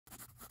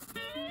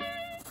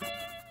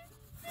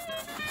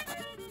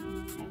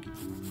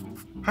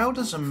How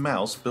does a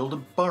mouse build a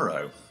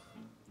burrow?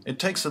 It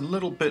takes a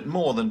little bit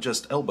more than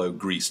just elbow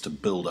grease to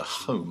build a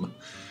home.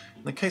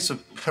 In the case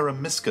of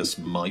Peromyscus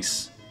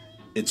mice,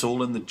 it's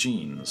all in the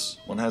genes.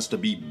 One has to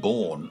be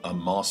born a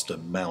master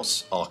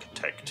mouse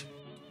architect.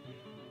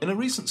 In a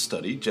recent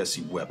study,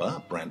 Jesse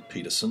Weber, Brant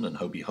Peterson, and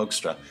Hobie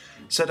Hoekstra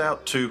set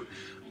out to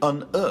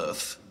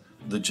unearth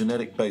the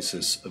genetic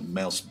basis of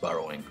mouse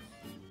burrowing.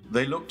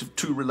 They looked at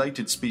two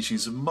related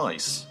species of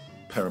mice,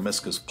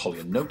 Peromyscus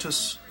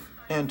polionotus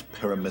and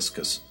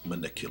Peromyscus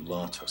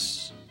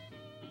maniculatus.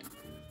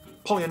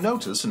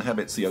 Polionotus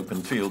inhabits the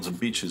open fields and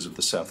beaches of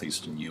the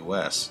southeastern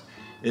US.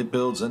 It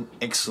builds an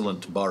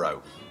excellent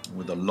burrow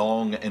with a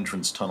long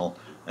entrance tunnel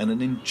and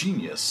an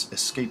ingenious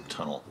escape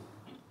tunnel.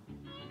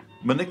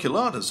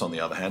 Maniculatus, on the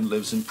other hand,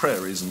 lives in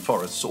prairies and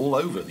forests all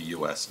over the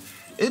US.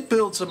 It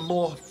builds a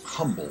more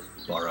humble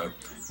burrow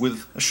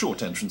with a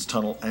short entrance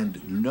tunnel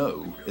and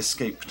no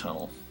escape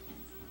tunnel.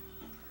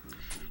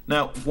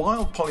 Now,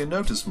 wild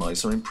polionotus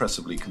mice are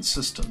impressively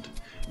consistent.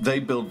 They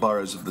build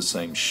burrows of the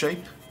same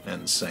shape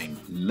and same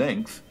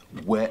length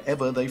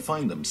wherever they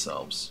find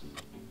themselves.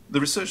 The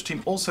research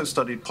team also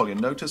studied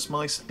polionotus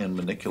mice and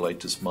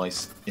maniculatus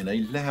mice in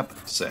a lab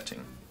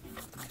setting.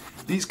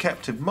 These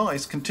captive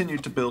mice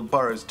continued to build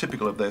burrows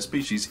typical of their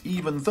species,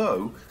 even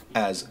though,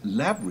 as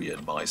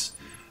lab-reared mice,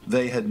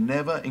 they had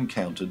never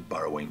encountered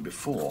burrowing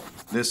before.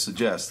 This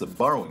suggests that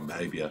burrowing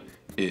behavior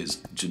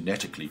is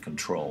genetically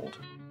controlled.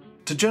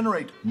 To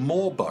generate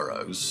more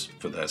burrows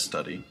for their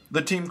study,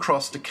 the team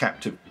crossed a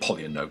captive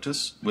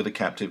polionotus with a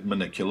captive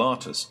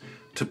maniculatus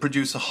to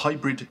produce a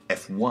hybrid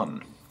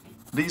F1.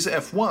 These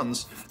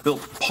F1s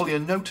built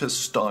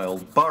polionotus-style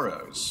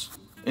burrows,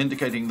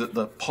 indicating that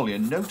the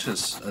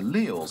polionotus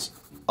alleles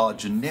are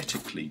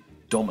genetically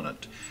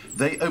dominant.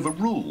 They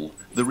overrule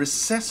the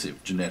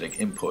recessive genetic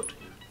input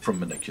from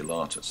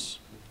maniculatus.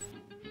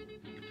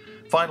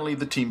 Finally,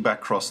 the team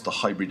backcrossed the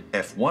hybrid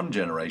F1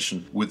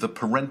 generation with the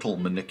parental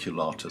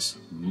maniculatus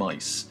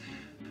mice.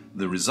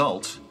 The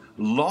result,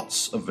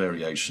 lots of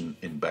variation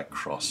in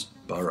backcross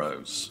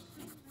burrows.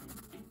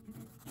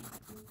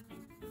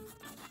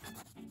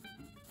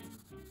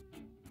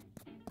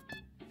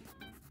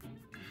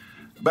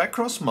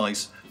 Backcross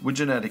mice were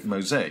genetic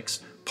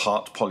mosaics,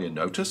 part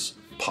polionotus,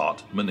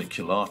 part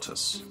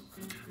maniculatus.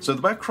 So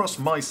the backcross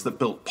mice that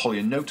built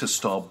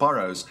polionotus-style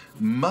burrows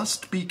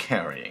must be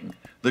carrying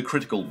the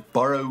critical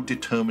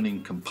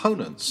burrow-determining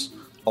components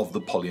of the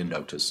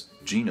polionotus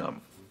genome.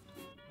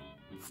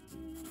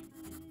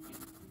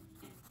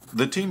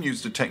 The team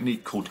used a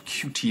technique called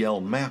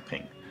QTL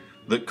mapping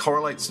that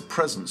correlates the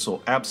presence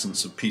or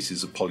absence of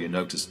pieces of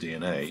polionotus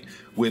DNA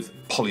with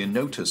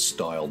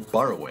polionotus-style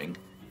burrowing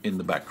in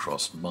the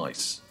backcross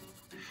mice.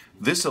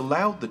 This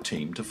allowed the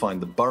team to find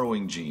the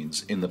burrowing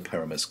genes in the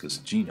Peromyscus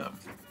genome.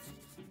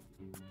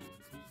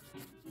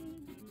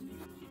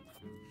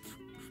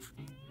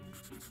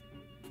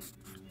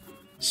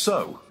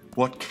 So,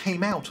 what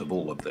came out of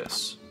all of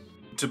this?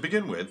 To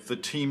begin with, the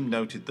team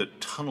noted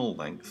that tunnel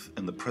length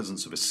and the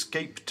presence of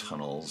escape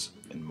tunnels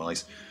in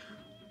mice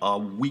are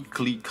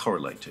weakly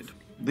correlated.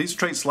 These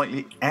traits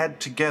likely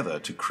add together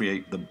to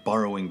create the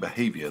burrowing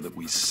behavior that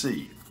we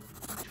see.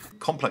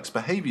 Complex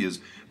behaviors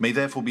may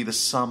therefore be the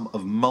sum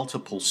of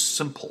multiple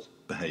simple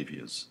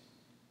behaviors.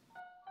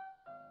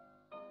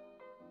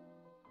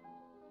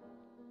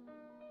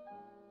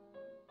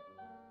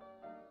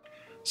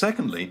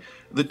 Secondly,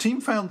 the team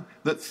found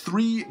that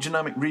 3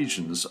 genomic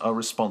regions are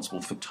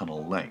responsible for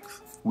tunnel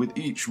length, with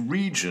each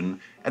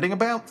region adding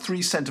about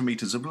 3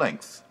 centimeters of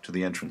length to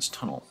the entrance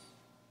tunnel.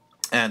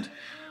 And,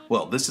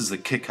 well, this is the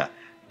kicker.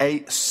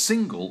 A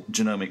single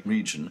genomic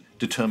region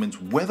determines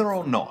whether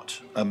or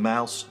not a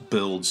mouse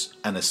builds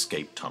an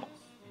escape tunnel.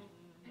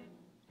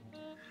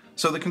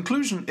 So the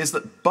conclusion is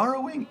that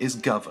burrowing is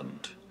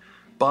governed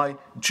by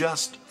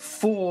just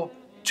 4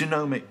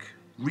 genomic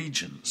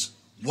regions.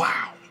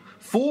 Wow!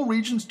 4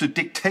 regions to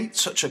dictate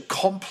such a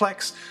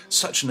complex,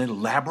 such an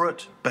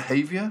elaborate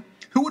behavior?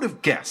 Who would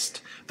have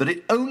guessed that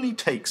it only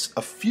takes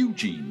a few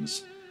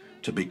genes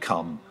to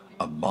become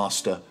a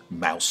master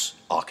mouse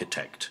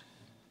architect?